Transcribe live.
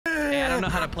don't know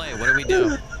how to play. What do we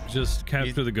do? Just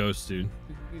capture the ghost, dude.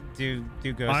 Do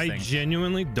ghost I things.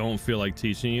 genuinely don't feel like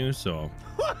teaching you, so.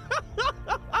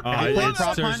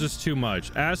 There's just too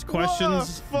much. Ask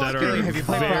questions that are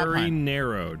very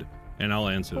narrowed, and I'll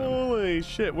answer them. Holy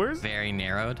shit! Where's very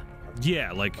narrowed?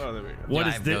 Yeah, like what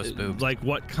is this? Like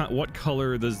what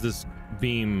color does this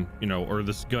beam, you know, or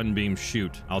this gun beam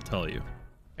shoot? I'll tell you.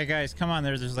 Hey guys, come on!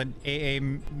 There's an AA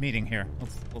meeting here.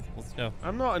 Let's go.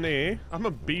 I'm not an A. I'm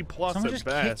a B plus Someone at just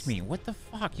best. kicked me. What the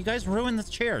fuck? You guys ruined the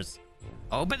chairs.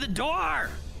 Open the door.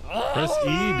 Press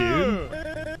E, dude.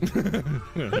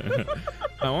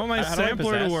 I want my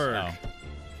sampler to work. Oh.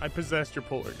 I possessed your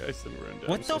poltergeist and ruined it.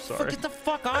 What the fuck? Get the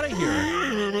fuck out of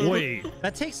here! Wait.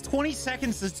 That takes 20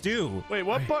 seconds to do. Wait,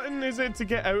 what button is it to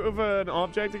get out of an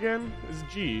object again? It's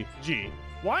G. G.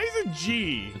 Why is it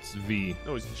G? It's V.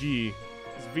 No, it's G.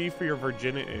 It's V for your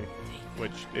virginity,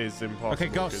 which is impossible. Okay,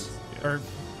 ghosts or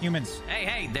humans.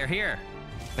 Hey, they're here.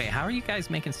 Wait, how are you guys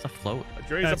making stuff float?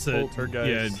 Dre's a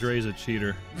poltergeist. Yeah, Dre's a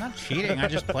cheater. I'm not cheating. I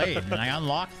just played and I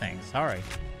unlocked things. Sorry.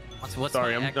 What's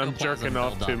Sorry, I'm jerking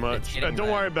off too much. Don't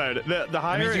worry about it. The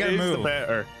higher it is, the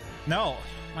better. No.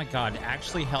 My God,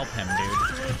 actually help him,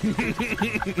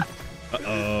 dude.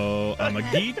 Uh-oh, I'm a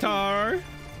guitar.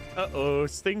 Uh-oh,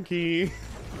 stinky.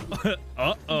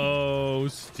 Uh-oh,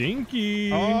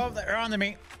 stinky. Oh, they're on to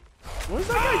me. What is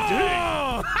that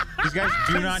guy doing? These guys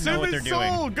do not know what they're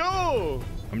doing. Go!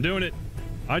 I'm doing it.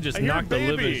 I just knocked the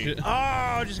living shit. Oh,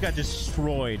 I just got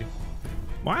destroyed.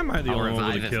 Why am I the only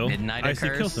one with a kill? I see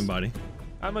kill somebody.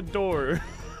 I'm a door.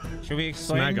 Should we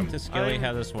explain to Skilly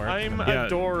how this works? I'm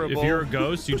adorable. If you're a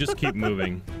ghost, you just keep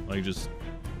moving. Like just.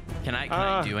 Can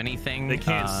I do anything? They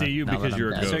can't see you because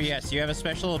you're a ghost. So yes, you have a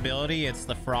special ability. It's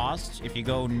the frost. If you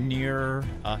go near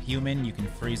a human, you can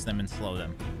freeze them and slow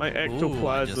them. My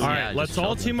ectoplasm. All right, let's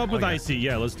all team up with Icy.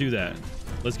 Yeah, let's do that.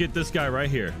 Let's get this guy right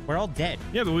here. We're all dead.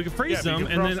 Yeah, but we can freeze them,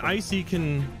 and then Icy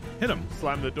can hit him.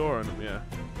 Slam the door on him. Yeah.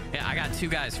 Yeah, I got 2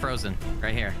 guys frozen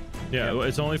right here. Yeah,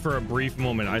 it's only for a brief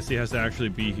moment. Icy has to actually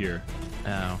be here.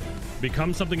 Oh.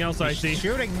 Become something else, Icy.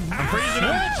 Shooting. I'm freezing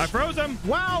him. I froze him.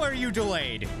 Wow, are you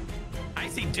delayed?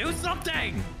 Icy, do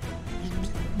something.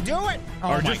 Do it.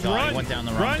 Oh or my just God, run. I went down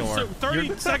the wrong door. So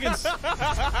 30 seconds.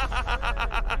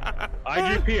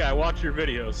 IGP, I watch your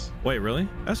videos. Wait, really?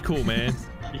 That's cool, man.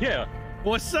 Yeah.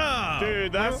 What's up?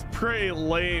 Dude, that's pretty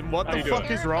lame. What the fuck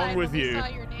is wrong with you?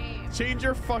 Change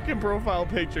your fucking profile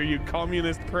picture, you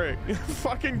communist prick.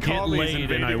 Fucking commies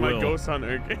invading my ghost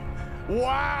hunter.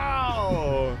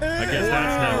 Wow. I guess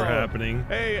that's never happening.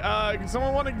 Hey,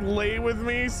 someone want to lay with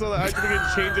me so that I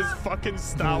can change his fucking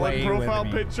Stalin profile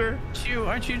picture?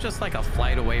 Aren't you just like a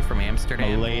flight away from Amsterdam?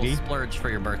 A lady? We'll splurge for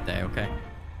your birthday, okay?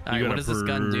 All right, what does this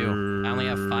gun do? I only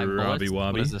have 5 bullets.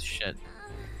 What is this shit?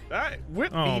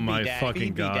 Oh my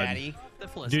fucking God.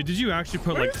 Dude, did you actually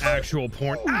put like actual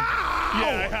porn? Yeah,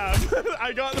 I have.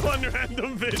 I got one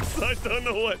random vid, so I don't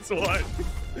know what's what.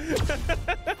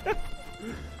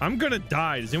 I'm gonna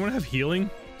die. Does anyone have healing?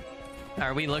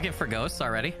 Are we looking for ghosts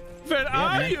already? Where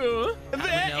are you?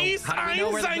 There is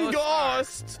ein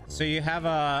Ghost. So you have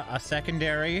a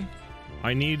secondary.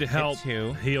 I need help.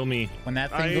 Heal me. When that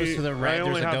thing goes to the right,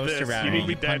 there's a ghost around. You need to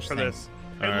be you dead for this.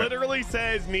 It literally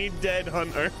says need dead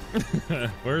hunter.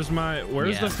 Where's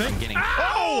the thing?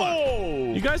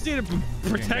 Oh! You guys need to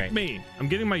protect me. I'm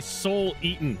getting my soul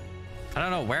eaten. I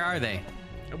don't know. Where are they?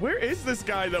 Where is this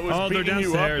guy that was they're beating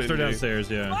you up? downstairs. They're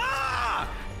downstairs, yeah. Ah!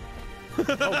 Oh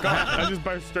God, I just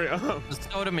burst straight up. The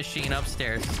soda machine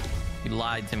upstairs. You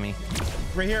lied to me.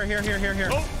 Right here. Oh,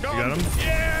 you got him?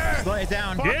 Yeah! Slow it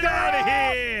down. Get out of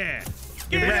here!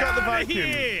 Get out of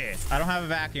here! I don't have a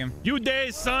vacuum. You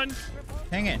dead, son.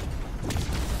 Dang it.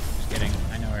 Just kidding.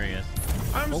 I know where he is.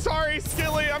 I'm sorry,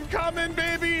 Skilly. I'm coming,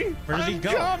 baby. Where does he go?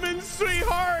 I'm coming,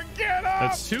 sweetheart. Get up.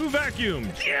 That's 2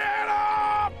 vacuums. Get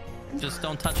up. Just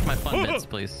don't touch my fun bits,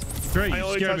 please. Great,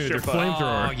 you scared me with your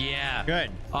flamethrower. Oh, yeah.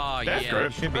 Good. Oh, Death yeah. grip.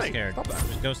 You should be scared.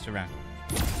 There's ghosts around.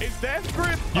 Is death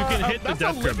grip? You can hit the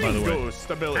death grip, by the way. Ghost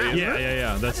ability.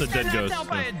 Yeah. That's a dead ghost. Out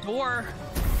by a door.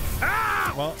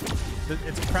 Ah! Well,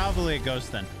 it's probably a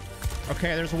ghost then.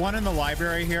 Okay, there's one in the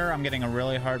library here. I'm getting a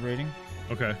really hard reading.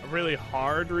 Okay. A really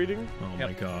hard reading? Oh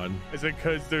my God. Is it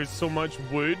because there's so much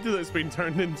wood that's been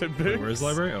turned into books? Wait, where's the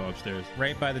library? Oh, upstairs.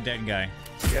 Right by the dead guy.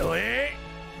 Skilly!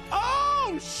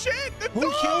 Oh shit! The door!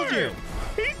 Who killed you?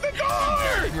 He's the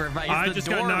door! I just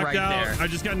got knocked out. I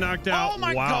just got knocked out. Oh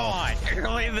my God!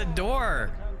 Literally the door.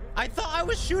 I thought I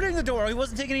was shooting the door. He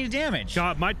wasn't taking any damage.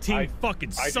 God, my team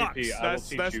fucking sucks.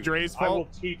 IGP, that's Dre's fault. I will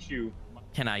teach you.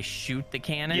 Can I shoot the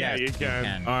cannon? Yeah, you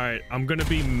can. All right, I'm gonna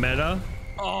be meta.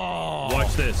 Oh.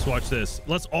 Watch this. Watch this.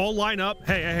 Let's all line up.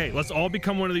 Hey. Let's all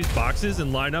become one of these boxes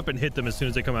and line up and hit them as soon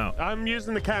as they come out. I'm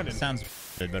using the cannon. Sounds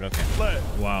good, but okay. Look.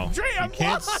 Wow. Dre, you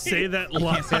can't say that line.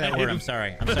 I can't say that word. I'm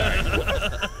sorry.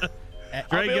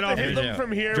 Dre, get off hit them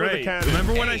from here Dre, with a cannon.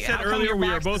 remember when I said earlier we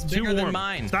are both too warm?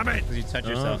 Mine. Stop it. Because you touch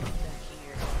yourself.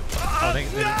 Oh, they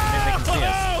can see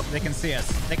us. They can see us.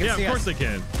 They can see us. Yeah, of course they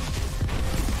can.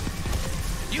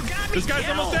 You got me. This guy's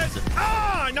almost dead.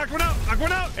 Ah, I knocked one out. Knocked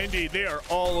one out. Indeed, they are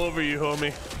all over you,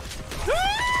 homie.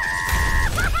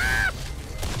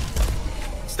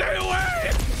 Stay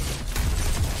away.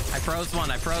 I froze one.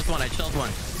 I chilled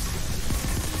one.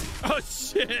 Oh,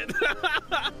 shit.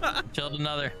 Chilled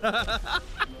another.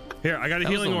 Here, I got a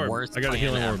healing orb. I got a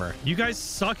healing orb. You guys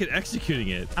suck at executing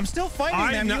it. I'm still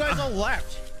fighting them. You guys all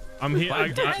left. I'm here.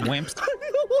 Wimps.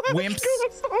 Wimps.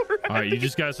 All right, you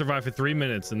just gotta survive for 3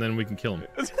 minutes, and then we can kill him.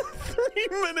 3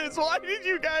 minutes? Why did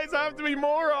you guys have to be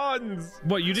morons?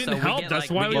 What? You didn't help. That's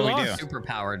why we lost. Super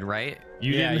powered, right?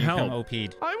 You didn't help.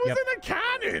 OP'd. I was in a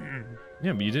cannon.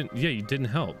 Yeah, but you didn't. Yeah, you didn't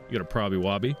help. You got a probby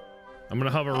wobby. I'm gonna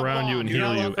hover around you and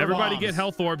heal you. Everybody get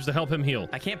health orbs to help him heal.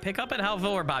 I can't pick up a health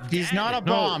orb, Bob. He's not a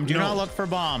bomb. Do not look for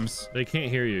bombs. They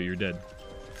can't hear you. You're dead.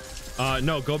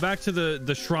 No, go back to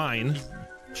the shrine.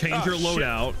 Change your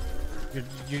loadout.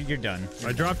 You're done.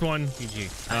 I dropped one.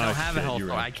 GG. I don't have a health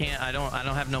orb. I can't. I don't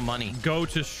have no money. Go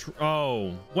to.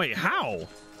 Oh, wait. How?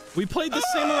 We played the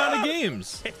same amount of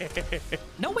games.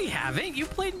 No, we haven't. You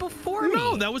played before me.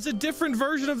 No, that was a different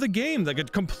version of the game. Like a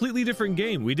completely different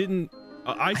game. We didn't.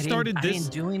 I started this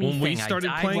when we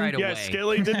started playing. Right yeah,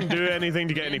 Skilly didn't do anything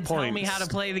to get any points. Tell me how to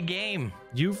play the game.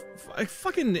 You're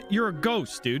a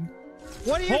ghost, dude.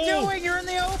 What are you doing? You're in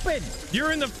the open.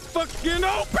 You're in the fucking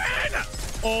open.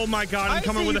 Oh my God! I'm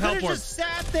coming with a health orb. Just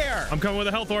sat there. I'm coming with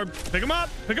a health orb. Pick him up.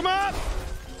 Pick him up.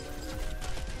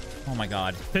 Oh my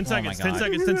God. 10 seconds. 10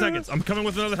 seconds. 10 seconds. I'm coming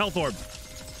with another health orb.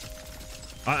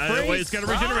 Wait, it's gotta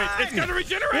regenerate. It's gotta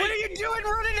regenerate. What are you doing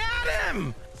running at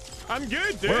him? I'm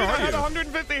good, dude. I had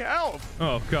 150 health.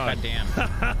 Oh, God. God damn.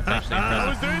 I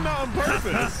was doing that on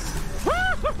purpose.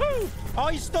 Oh,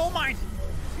 you stole mine.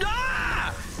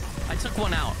 Ah! I took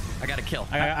one out. I got a kill.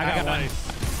 I got one.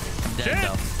 I'm dead,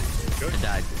 though. I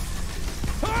died.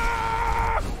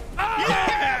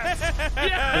 Yes!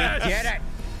 Yes! We did it.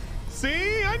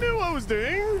 See? I knew what I was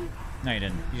doing. No, you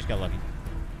didn't. You just got lucky.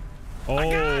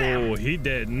 Oh, he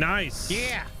did. Nice.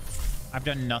 Yeah. I've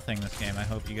done nothing this game. I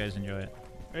hope you guys enjoy it.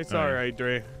 It's all right,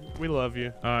 Dre. We love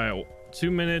you. All right.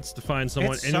 2 minutes to find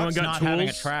someone. Anyone got not tools? having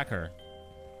a tracker.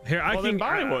 Here, I can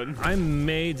buy one.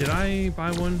 Did I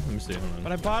buy one? Let me see. Hold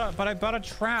on. But I bought a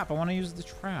trap. I want to use the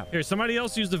trap. Here, somebody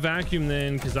else use the vacuum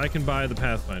then, because I can buy the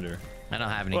Pathfinder. I don't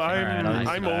have anything. Well,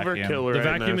 I'm overkill right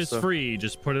now. The vacuum is so. free.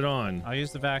 Just put it on. I'll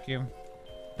use the vacuum.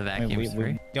 The vacuum's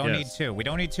free? We don't need two. We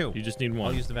don't need two. You just need one.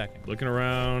 I'll use the vacuum. Looking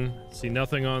around. See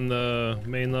nothing on the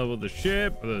main level of the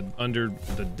ship. Or under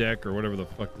the deck or whatever the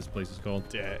fuck this place is called.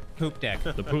 Poop deck.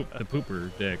 The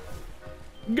pooper deck.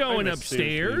 Going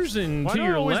upstairs and to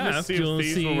your left, you'll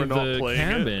see the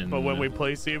cabin. But when we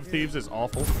play Sea of Thieves, it's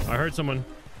awful. I heard someone.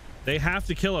 They have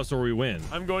to kill us or we win.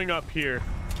 I'm going up here.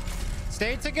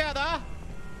 Stay together.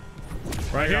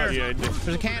 Right here. Yeah, there's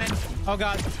a cannon. Oh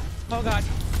God. Oh God.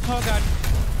 Oh God.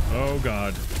 Oh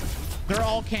God. They're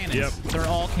all cannons. Yep. They're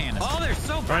all cannons. Oh, they're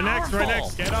so powerful. Right next. Right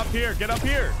next. Get up here. Get up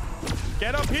here.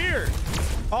 Get up here.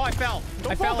 Oh, I fell.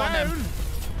 Don't I fell fall on down. them.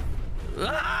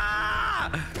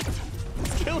 Ah!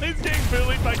 Skilly's getting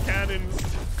bullied by cannons.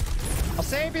 I'll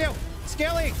save you.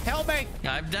 Skilly, help me.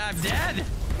 I'm dead.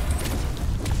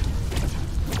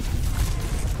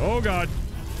 Oh God.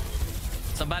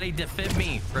 Somebody defib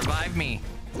me. Revive me.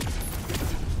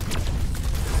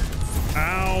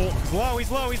 Ow. He's low.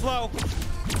 He's low. He's low.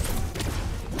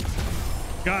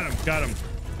 Got him. Got him.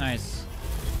 Nice.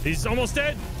 He's almost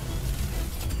dead.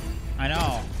 I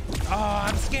know. Oh,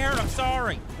 I'm scared. I'm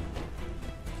sorry.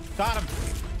 Got him.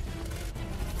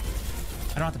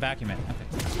 I don't have to vacuum it. Okay.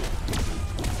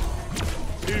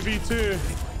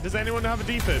 2v2. Does anyone have a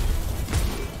defib?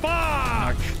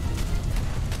 Fuck!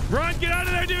 Run! Get out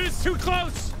of there, dude! It's too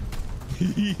close!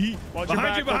 Watch your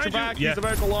back. Watch your back. He's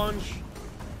about to launch.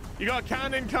 You got a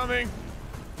cannon coming.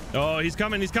 Oh, he's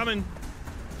coming. He's coming.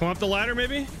 Come up the ladder,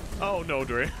 maybe? Oh, no,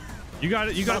 Dre. You got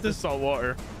it. You got this. Salt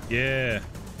water. Yeah.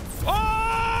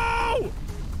 Oh!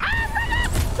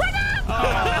 Run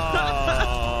up!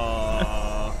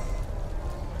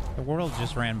 The world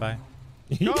just ran by.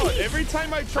 God, every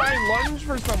time I try and lunge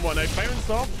for someone, I bounce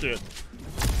off shit.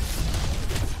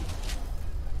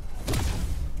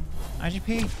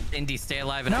 IGP. Indy, stay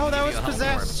alive. And no, I that can was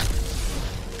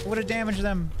possessed. Would have damaged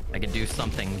them. I could do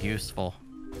something useful.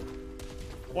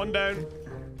 One down.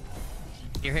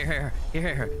 Here.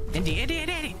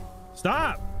 Indy.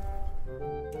 Stop.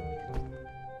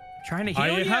 Trying to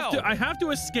heal you. I have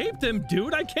to escape them,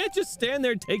 dude. I can't just stand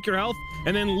there, take your health,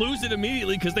 and then lose it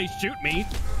immediately because they shoot me.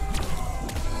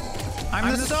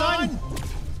 I'm the sun.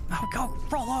 Oh, go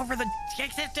roll over the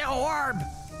orb.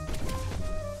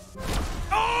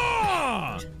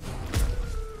 Oh!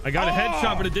 I got a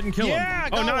headshot, but it didn't kill him.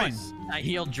 Oh, nice. I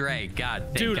healed Dre.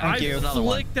 God, dude, I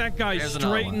flicked that guy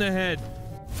straight in the head.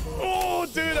 Oh,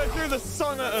 dude, I threw the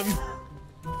sun at him.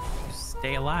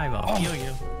 Stay alive. I'll heal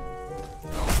you.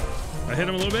 I hit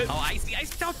him a little bit. Oh, I see.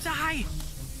 Don't die.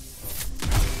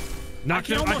 Knocked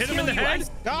him. I hit him in the head.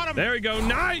 Got him. There we go.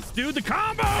 Nice, dude. The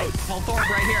combo. Pulse orb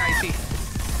right here. I see.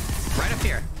 Right up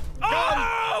here.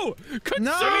 Oh! Consume!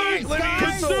 Nice,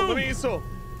 Let me use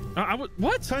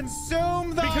what? Consume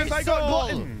the Because I got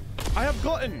glutton. I have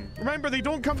glutton. Remember, they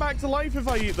don't come back to life if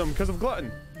I eat them because of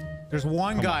glutton. There's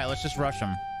one guy. Let's just rush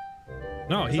him.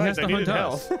 No, he has to hunt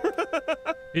us.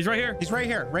 He's right here. He's right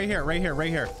here. Right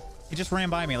here. He just ran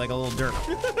by me like a little dirt.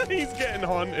 He's getting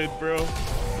haunted, bro.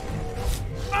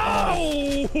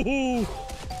 Oh!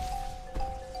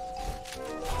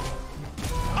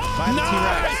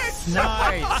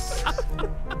 Nice.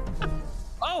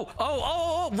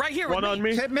 Oh, right here. One on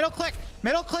me. Middle click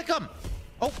him.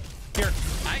 Oh, here.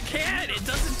 I can't. It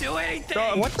doesn't do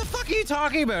anything. What the fuck are you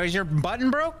talking about? Is your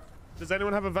button broke? Does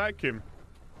anyone have a vacuum?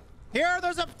 Here,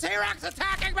 there's a T-Rex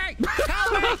attacking me.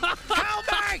 Help me.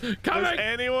 Help me. Does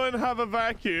anyone have a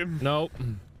vacuum? Nope.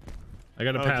 I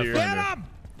got a pathfinder. Get him.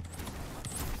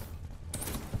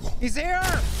 He's here.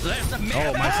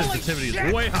 Oh, my sensitivity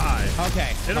is way high.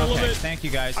 Okay. Hit a little bit. Thank you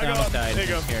guys. I almost died. There you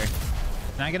go. Scary.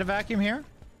 Can I get a vacuum here?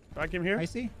 Vacuum here? I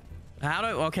see. What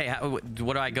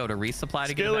do I go to resupply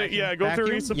to get a vacuum? Yeah, go to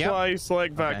resupply,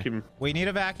 select vacuum. Okay. We need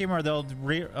a vacuum or they'll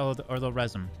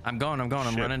res him. I'm going. I'm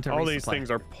running to all resupply. These things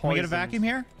are poison. Can we get a vacuum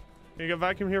here? Can you get a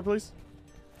vacuum here, please?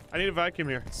 I need a vacuum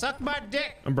here. Suck my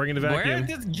dick. I'm bringing the vacuum.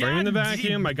 Bringing the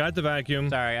vacuum. I got the vacuum.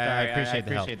 Sorry, I appreciate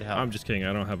the help. I'm just kidding.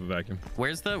 I don't have a vacuum.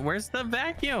 Where's the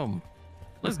vacuum?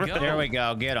 Let's go. There we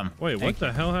go. Get him. Wait, what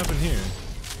the hell happened here?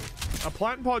 A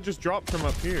plant pod just dropped from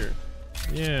up here.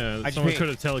 Yeah, someone could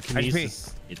have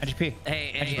telekinesis. IIGP.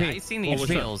 Hey, I seen these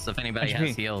heals. If anybody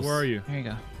has heals. Where are you? Here you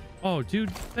go. Oh,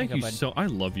 dude, thank you so. I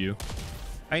love you.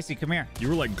 Icy, come here. You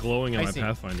were like glowing on my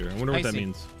Pathfinder. I wonder what that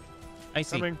means.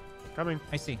 Icy. Coming.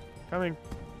 Icy. Coming.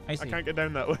 Icy. I can't get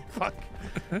down that way. Fuck.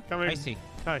 Coming. Icy.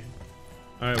 Hi.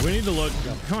 All right, we need to look.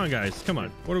 Come on, guys. Come on.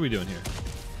 What are we doing here?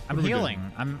 I'm healing.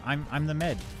 I'm the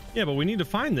med. Yeah, but we need to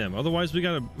find them. Otherwise, we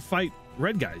gotta fight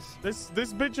red guys. This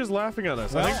bitch is laughing at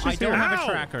us. Well, I don't have a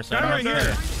tracker, so right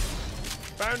here.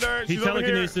 Found her. He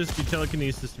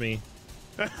telekinesis me.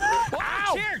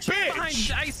 Ow! Chair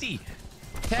behind Icy.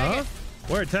 Tag it.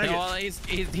 Where? Tag it. Well,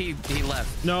 he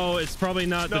left. No, it's probably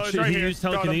not the right he here. used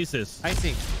telekinesis.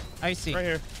 Icy. Right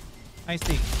here.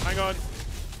 Icy. Hang on.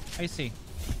 Icy.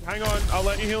 Hang on. I'll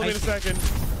let you heal me in a second.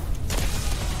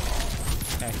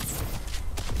 Okay.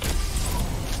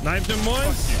 Knifed him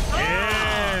once.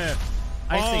 Yeah.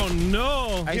 Oh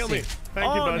no. Heal me.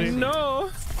 Thank you, buddy. Oh no.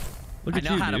 Look at you,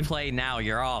 I know how dude. to play now.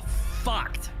 You're all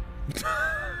fucked.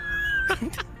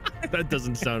 That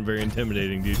doesn't sound very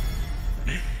intimidating, dude.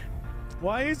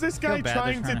 Why is this guy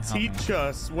trying to teach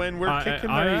us when we're kicking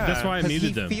their ass? That's why I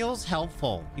muted them. He feels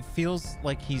helpful. He feels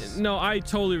like he's... No, I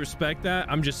totally respect that.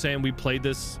 I'm just saying we played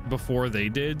this before they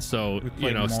did, so,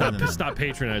 you know, stop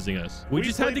patronizing us. We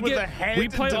just had to get... We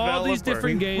play all these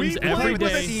different games every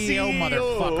day. CEO,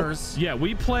 motherfuckers. Yeah,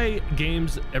 we play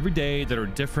games every day that are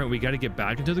different. We got to get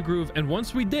back into the groove, and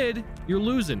once we did, you're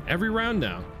losing every round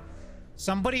now.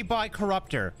 Somebody buy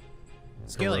Corruptor.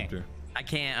 Skilly. Corruptor. I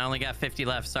can't. I only got 50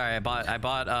 left. Sorry, I bought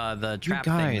the trap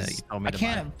thing that you told me to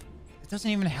buy. It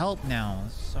doesn't even help now.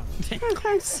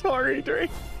 I'm sorry, Drake.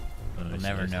 You'll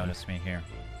never notice me here.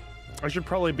 I should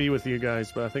probably be with you guys,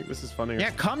 but I think this is funnier.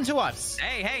 Yeah, come to us.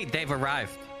 Hey, they've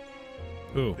arrived.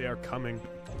 Who? They are coming.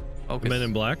 Focus. Men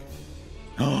in Black.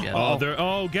 Yeah. Oh, they're.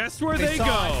 Oh, guess where they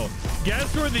go?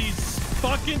 Guess where these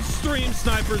fucking stream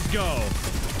snipers go?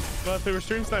 Well, if they were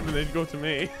stream sniping, they'd go to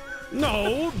me.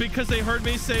 No, because they heard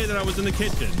me say that I was in the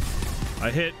kitchen. I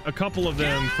hit a couple of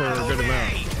them for a good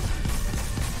amount.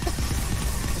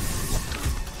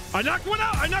 I knocked one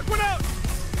out.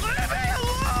 Let me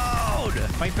alone.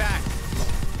 Fight back.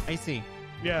 Icy.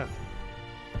 Yeah.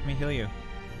 Let me heal you.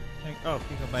 Oh,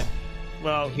 here you go, bud.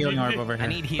 Well, healing orb over here. I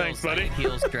need heals. Thanks, buddy. I need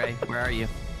heals, Dre. Where are you?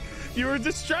 You were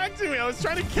distracting me. I was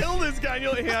trying to kill this guy. And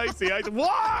you're like, hey, Icy.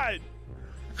 What?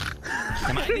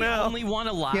 Am I the only one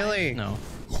alive? Skilly.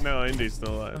 No, Indy's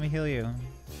still alive. Let me heal you.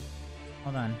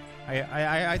 Hold on.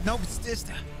 I nope. Just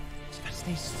gotta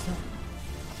stay still.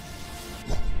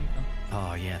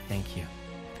 Oh yeah, thank you.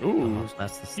 Ooh,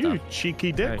 that's the stuff. You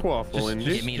cheeky dick waffle, Indy.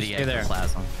 Give me the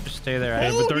ectoplasm. Just stay there.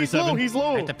 Oh, he's low. He's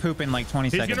low. I have to poop in like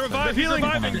 20 seconds. He's gonna revive. He's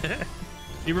reviving.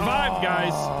 He revived,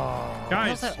 guys.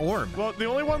 What's that orb? Well, the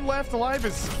only one left alive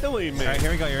is Skilly, man. All right,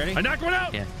 here we go. You ready? I knocked one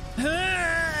out. Yeah.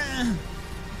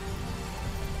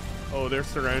 Oh, they're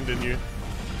surrounding you.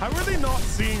 How are they not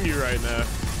seeing you right now?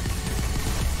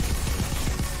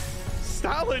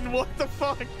 Stalin, what the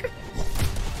fuck?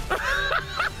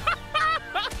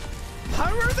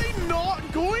 How are they not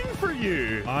going for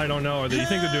you? I don't know. Do you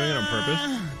think they're doing it on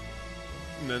purpose?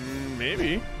 Then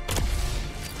maybe.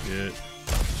 Shit.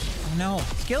 Oh, no.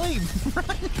 Skilly, run.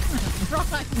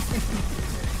 Run.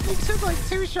 You took like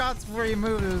 2 shots before you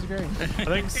moved. It was great.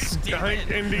 I think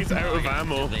Indy's out of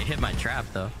ammo. They hit my trap,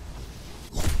 though.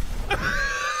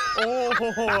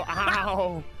 Oh,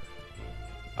 ow.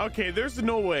 Okay, there's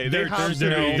no way. They're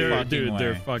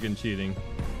fucking cheating.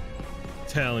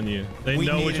 Telling you. They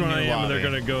know which one I am, and they're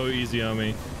going to go easy on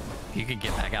me. If you could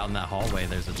get back out in that hallway,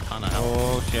 there's a ton of help.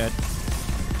 Oh, shit.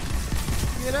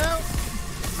 Get out.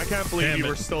 I can't believe you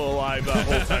were still alive that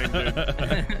whole time,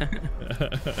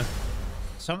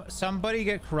 dude. Somebody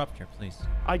get corrupt here, please.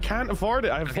 I can't afford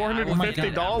it. I have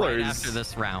 $450. Right after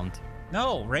this round.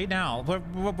 No, right now.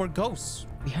 We're ghosts.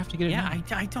 We have to get it. Yeah,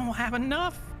 I don't have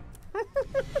enough.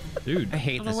 Dude, I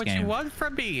hate this what game. You want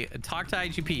from me? Talk to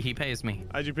IGP. He pays me.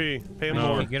 IGP, pay him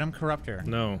more. Get him corruptor.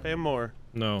 No. Pay him more.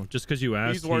 No, just because you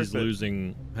asked, he's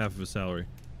losing half of his salary.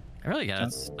 I really gotta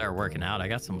start working out. I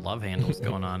got some love handles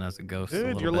going on as a ghost.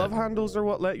 Dude, your love handles are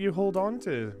what let you hold on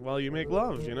to while you make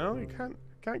love. You know, you can't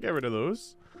get rid of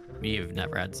those. You've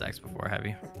never had sex before, have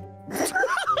you?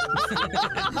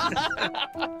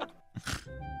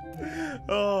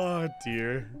 Oh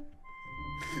dear.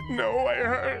 No, I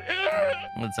hurt.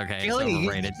 It's okay. It's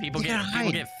overrated. People get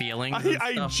feelings.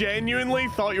 I genuinely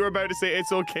thought you were about to say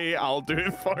it's okay. I'll do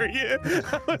it for you.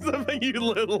 I was like, you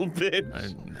little bitch.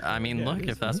 I mean, look,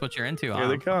 if that's what you're into, here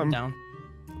they come. Down.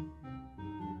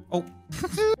 Oh,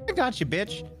 I got you,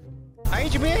 bitch.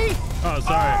 IIGP. Oh, sorry.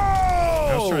 Oh!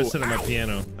 I was trying to sit on my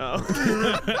piano. Oh.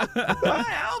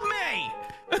 Help me!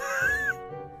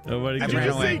 Nobody Did you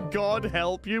just say God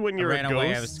help you when you're a ghost? I ran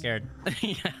away. I was scared.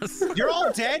 Yes. You're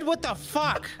all dead? What the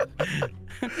fuck?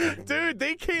 Dude,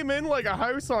 they came in like a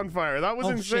house on fire. That was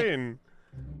insane.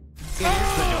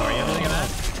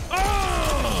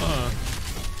 Oh!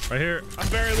 Right here. I'm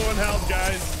very low in health,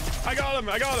 guys. I got him.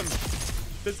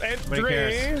 This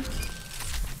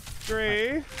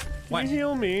Dre. Can you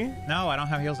heal me? No, I don't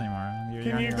have heals anymore.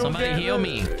 Somebody heal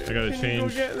me. I gotta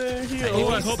change.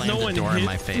 I hope no one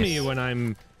hits me when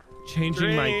I'm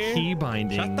changing my key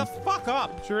binding. Shut the fuck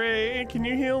up. Dre, can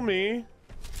you heal me?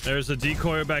 There's a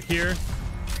decoy back here.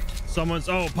 Someone's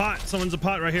a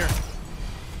pot right here.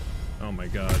 Oh my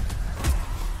god.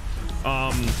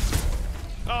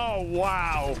 Oh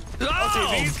wow. Oh,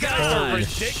 okay, these guys are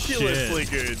ridiculously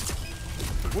good.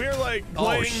 We're like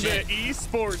playing the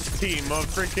esports team of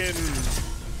freaking.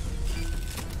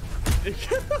 You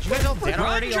guys all dead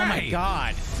already? Oh my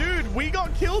god. Dude, we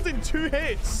got killed in 2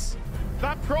 hits.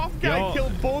 That prof guy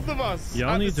killed both of us.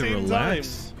 Y'all need to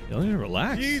relax. Y'all need to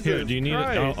relax. Jesus here, do you need it?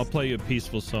 Christ. I'll play you a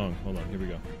peaceful song. Hold on, here we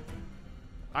go.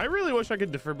 I really wish I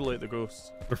could defibrillate the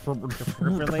ghosts.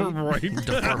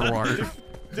 Defibrillate?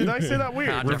 Did I say that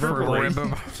weird?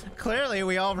 Clearly,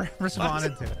 we all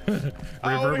responded to it.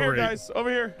 Over here, guys.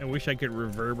 Over here. I wish I could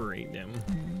reverberate them.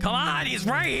 Come on, he's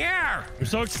right here. I'm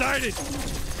so excited.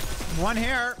 One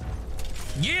here.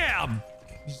 Yeah.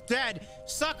 He's dead.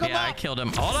 Suck him up. Yeah, I killed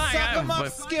him. Hold on. Suck him up,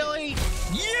 Skilly.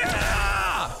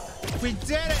 Yeah. We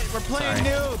did it. We're playing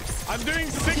noobs. I'm doing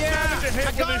 6 damage a hit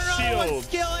with this shield.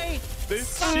 Skilly.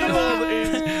 This shield is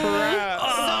crap.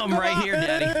 Oh, I'm right here,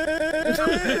 Daddy.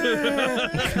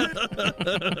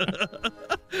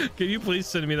 Can you please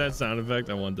send me that sound effect?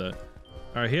 I want that.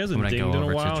 All right, he hasn't dinged in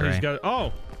a while. He's got.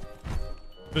 Oh,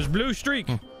 there's blue streak.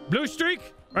 Blue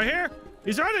streak right here.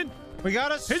 He's running. We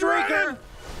got a streaker.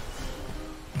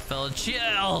 Fella,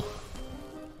 chill.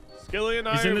 Skilly and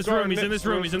I. He's in this room. He's in this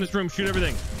room. He's in this room. Shoot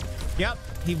everything. Yep.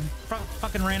 He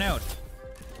fucking ran out.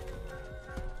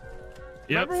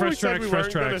 Yep. Remember Fresh tracks.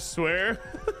 Fresh tracks. Swear.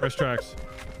 Fresh tracks.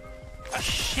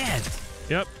 Shit.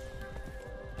 Yep.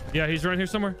 Yeah, he's right here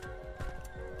somewhere.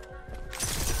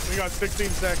 We got 16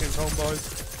 seconds,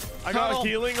 homeboys. I got a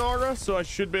healing aura, so I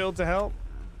should be able to help.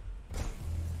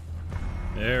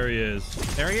 There he is.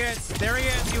 There he is. There he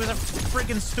is. He was a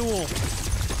freaking stool.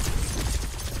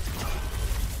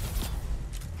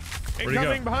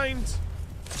 Incoming behind.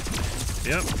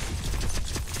 Yep.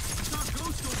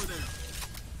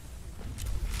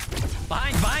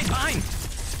 Behind.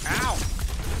 Ow.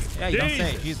 Yeah, you don't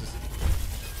say. Jesus.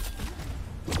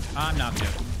 I'm not good.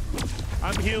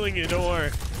 I'm healing you, don't worry.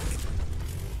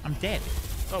 I'm dead.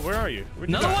 Oh, where are you?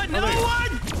 Another one, another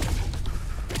one!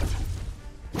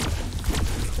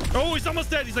 Oh, he's almost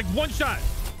dead. He's like one shot.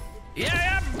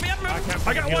 Yeah.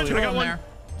 I got one. I got one.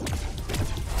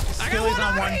 Skilly's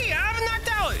on one. I haven't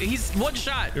knocked out. He's one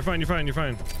shot. You're fine. You're fine. You're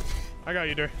fine. I got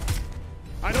you, dude.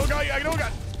 I don't got you. I don't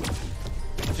got.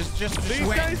 Just these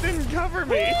guys didn't cover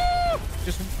me.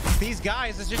 Just these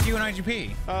guys. It's just you and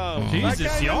IGP. Oh,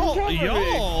 Jesus,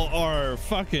 y'all are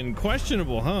fucking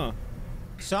questionable, huh?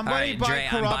 Somebody buy Dre,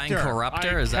 Corruptor. I'm buying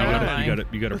Corruptor. Is that what I'm buying?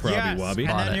 You got a probby wobby.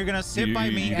 And then you're gonna sit by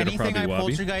me. Anything I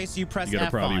poltergeist, you press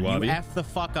F on. You F the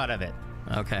fuck out of it.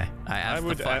 Okay, I F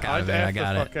the fuck out of it. I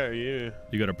got it. Fuck out you.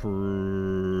 You got a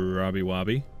probby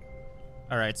wobby.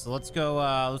 All right, so let's go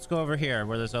over here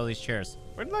where there's all these chairs.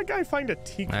 Where did that guy find a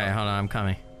teacup? All right, hold on, I'm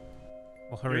coming.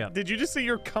 Well, hurry up. Did you just say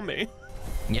you're coming?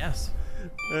 Yes.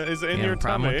 Is it in your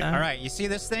tummy? All right, you see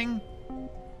this thing?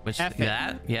 Which F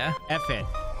that? Yeah. F it.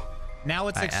 Now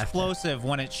it's explosive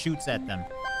when it shoots at them.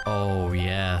 Oh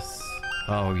yes.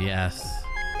 Oh yes.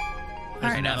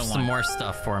 There's enough some more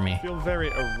stuff for me. I feel very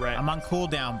erect. I'm on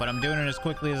cooldown, but I'm doing it as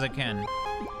quickly as I can.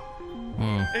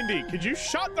 Indy, could you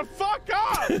shut the fuck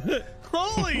up?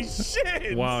 Holy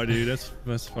shit! Wow, dude, that's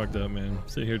fucked up, man.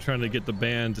 Sitting here trying to get the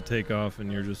band to take off,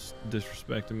 and you're just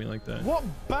disrespecting me like that. What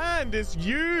band is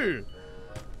you?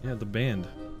 Yeah, the band.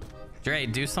 Dre,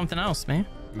 do something else, man.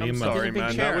 I'm sorry,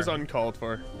 man. That was uncalled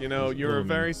for. You know, you're a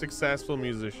very successful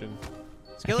musician.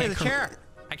 Skilly, the chair.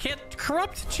 I can't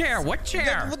corrupt the chair. What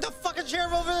chair? What the fucking chair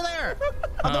over there?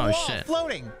 On the wall, shit.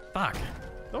 floating. Fuck.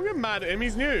 Don't get mad at him.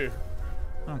 He's new.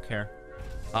 I don't care.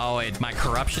 Oh, wait, my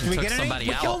corruption took somebody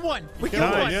out. We killed one. We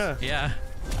killed one. Yeah.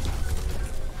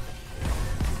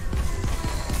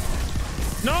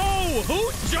 No!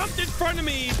 Who jumped in front of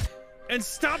me and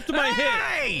stopped my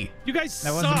hit? You guys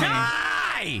suck.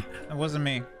 That wasn't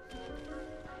me.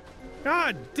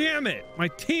 God damn it. My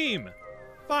team.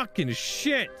 Fucking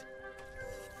shit.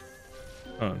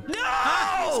 No!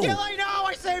 Skilly, no!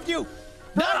 I saved you.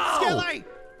 No! Run, Skilly!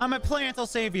 I'm at plant. I'll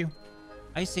save you.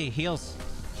 I see heals.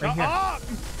 Right here. Up!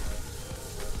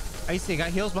 I see.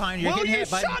 Got heals behind you. You're getting hit,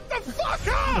 bud. Shut the fuck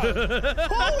up!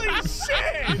 Holy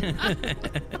shit!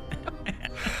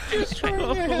 Just trying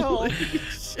to help. Holy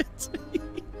shit.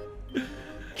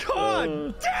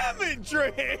 God damn it,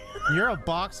 Dre! You're a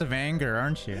box of anger,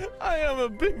 aren't you? I am a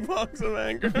big box of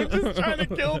anger. I'm just trying to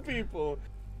kill people.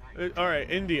 All right,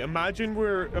 Indy. Imagine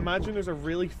there's a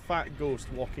really fat ghost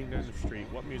walking down the street.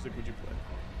 What music would you play?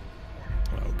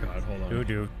 Oh God, hold on. Play it.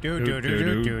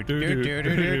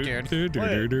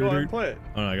 Go on, play it.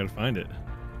 Oh, no, I gotta find it.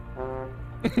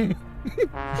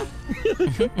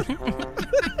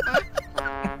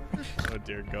 Oh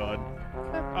dear God.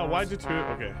 Oh, why'd you do it?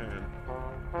 Okay, hang on.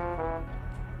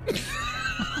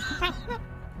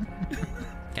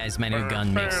 Guys, my new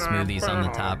gun makes smoothies on the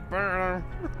top.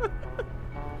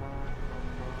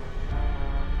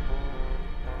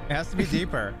 It has to be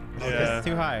deeper. It's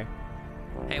too high.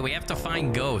 Hey, we have to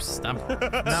find ghosts. Stop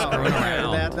screwing No,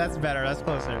 around. that's better. That's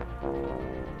closer.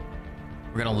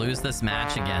 We're gonna lose this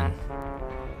match again.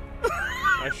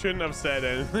 I shouldn't have said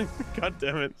anything. God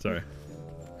damn it. Sorry.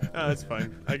 Oh, that's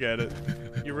fine. I get it.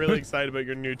 You're really excited about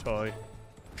your new toy.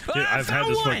 Dude, I've had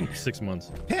this for like 6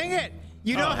 months. Dang it!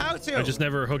 You know how to. I just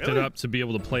never hooked it up to be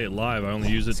able to play it live. I only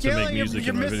use it to make music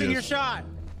you're in my videos. missing your shot.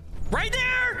 Right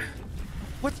there!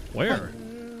 What? Where?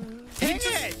 Dang He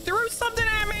just it! threw something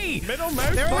at me! Middle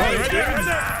mouse. Right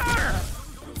there.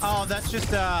 Oh, that's just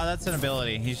that's an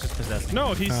ability. He's just possessed.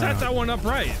 No, he set that one up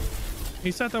right.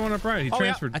 He set that one up right. He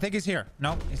transferred. Yeah. I think he's here.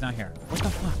 No, he's not here. What the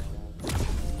fuck?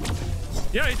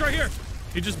 Yeah, he's right here.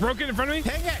 He just broke it in front of me.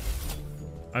 Dang it!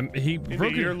 He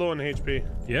broke it. You're low on HP.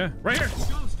 Yeah, right here.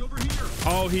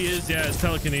 Oh, he is. Yeah, it's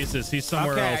telekinesis. He's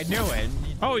somewhere else. I knew it.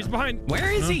 Oh, he's behind. Where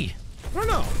is he? I don't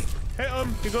know. Hit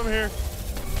him. He's over here.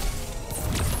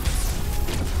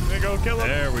 There you go. Kill him.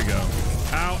 There we go.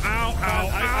 Ow, ow, ow,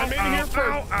 I'm in here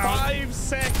for 5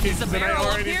 seconds. He's a and I barrel up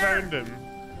already here. found him.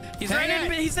 He's right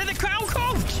in. He's in the crown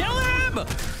cove. Kill him! Got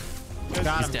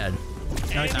He's him. dead.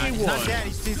 No, he's not. He's not dead.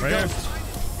 He's a Right here. ghost.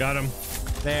 Got him.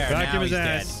 There. Vacuum now his he's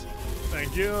ass. dead.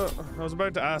 Thank you. I was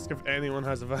about to ask if anyone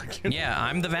has a vacuum. Yeah,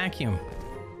 I'm the vacuum.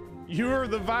 You're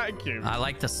the vacuum. I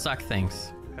like to suck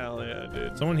things. Hell yeah,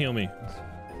 dude. Someone heal me.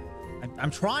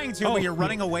 I'm trying to, but you're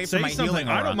running away from my healing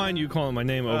aura. I don't mind you calling my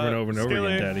name over and over and over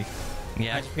Skilly. again, Daddy.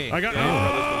 Yeah. HP. I got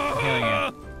Healing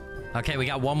you. Okay, we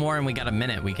got one more and we got a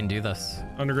minute. We can do this.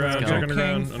 underground. Let's go. Check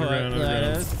underground.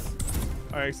 Underground.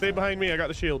 All right, stay behind me. I got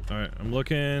the shield. All right, I'm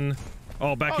looking.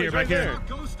 Oh, back Oh, here, he's back right here. there.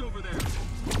 Ghost over there.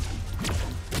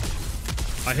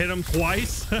 I hit him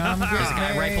twice. There's a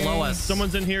guy right below us.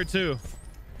 Someone's in here too.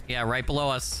 Yeah, right below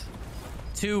us.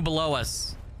 2 below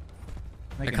us.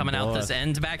 They're coming out this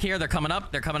end back here. They're coming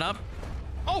up. They're coming up.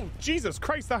 Oh, Jesus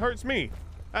Christ, that hurts me.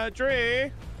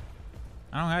 Dre.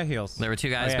 I don't have heals. There were 2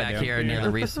 guys back here near the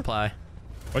resupply.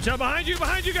 Watch out behind you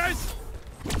guys.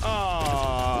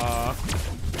 Ah.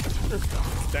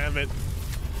 Damn it.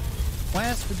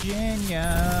 West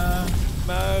Virginia.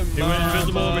 He went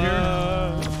invisible over here.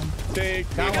 I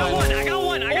got one. I got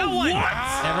one. What?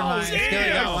 Never mind. Skilly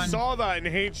got one. I saw that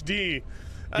in HD.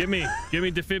 Give me,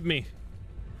 defib me.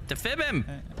 Defib him.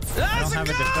 I don't have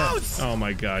a defib. Oh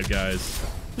my God, guys.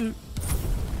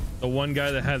 The one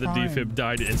guy that had the defib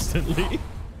died instantly.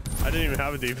 I didn't even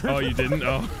have a defib. Oh, you didn't?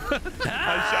 Oh.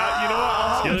 I shot. You know what?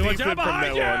 I'll Skilly, watch out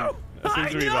behind you.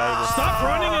 Stop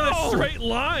running in a straight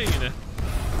line.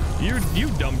 You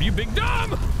dumb, you big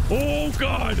dumb. Oh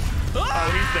God.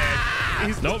 Oh, he's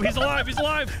dead. Nope, he's alive. He's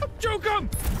alive. Joke him.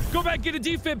 Go back, get a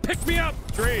defib. Pick me up.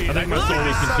 Dre, I think my soul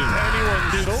is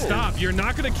consumed. Dude, stop. You're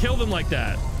not going to kill them like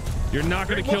that. You're not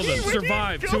going to kill them.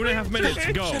 Survive. 2.5 minutes.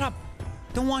 Go. Shut up.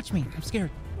 Don't watch me. I'm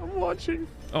scared. I'm watching.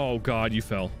 Oh God, you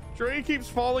fell. Dre keeps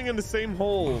falling in the same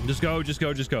hole. Just go.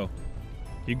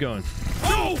 Keep going.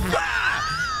 Oh!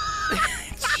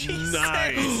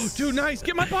 Nice. Dude, nice.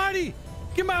 Get my body.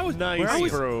 Get my... Nice,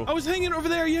 bro. I was hanging over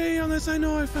there. Yeah, on this. I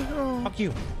know. Fuck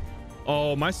you.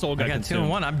 Oh, my soul got consumed. 2 and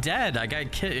 1. I'm dead. I got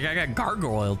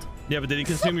gargoyled. Yeah, but did he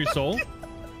consume your soul?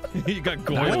 You got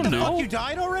goiled. No. You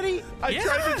died already? I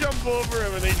tried to jump over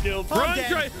him and they killed me. Run!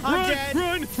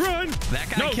 That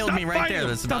guy killed me right there.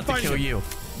 That's about to kill you.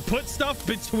 Put stuff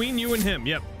between you and him.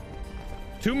 Yep.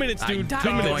 2 minutes, dude. 2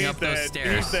 minutes. Going up those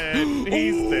stairs.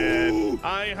 He's dead.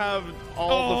 I have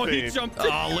all the faith. He jumped.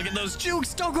 Oh, look at those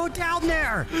jukes. Don't go down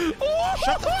there.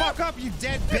 Shut the fuck up, you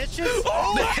dead bitches.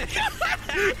 Oh my God.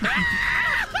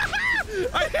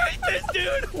 I hate this,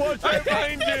 dude. Watch out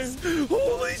behind you.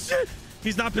 Holy shit.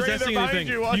 He's not possessing anything.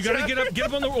 You gotta get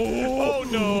up on the... Oh,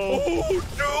 no. Oh,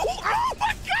 no. Oh,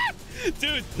 my God.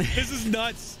 Dude, this is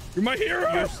nuts. You're my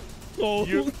hero. Oh,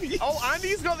 and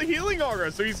he's got the healing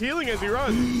aura, so he's healing as he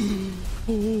runs.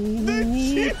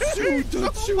 Dude,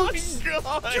 Oh, my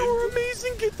God. You're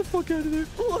amazing. Get the fuck out of there.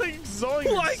 Like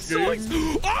Zoinks. Like Zoinks.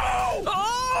 Oh!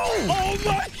 Oh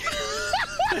my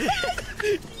God.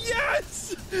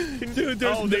 Yes! Dude,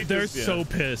 they're so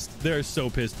pissed. They're so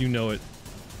pissed. You know it.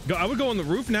 I would go on the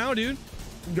roof now, dude.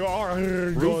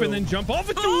 Roof and then jump off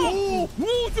it. Oh!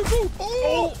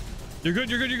 You're good.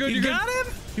 You got him?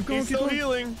 Keep going. He's still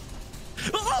healing.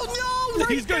 Oh no!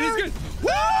 He's good. Dude!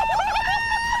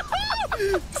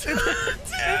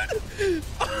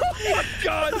 Oh my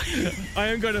God! I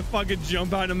am gonna fucking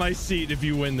jump out of my seat if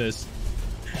you win this.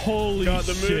 Holy God,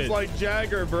 the shit! move's like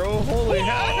Jagger, bro. Holy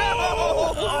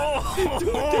hell!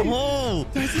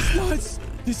 Dude, this is nuts.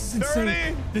 This is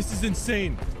insane. 30. This is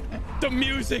insane. The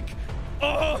music.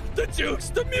 Oh, the jukes.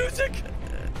 The music.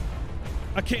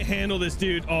 I can't handle this,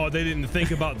 dude. Oh, they didn't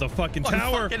think about the fucking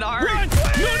tower. Fucking hard. Run!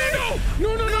 No!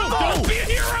 Don't be a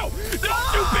hero!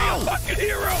 Don't you be a fucking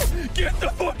hero! Get the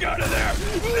fuck out of there!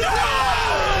 No!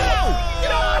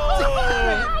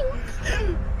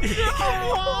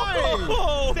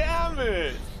 Damn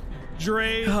it!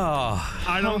 Dre,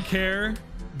 I don't care.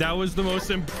 That was the most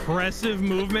impressive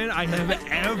movement I have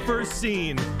ever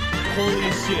seen.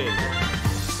 Holy shit.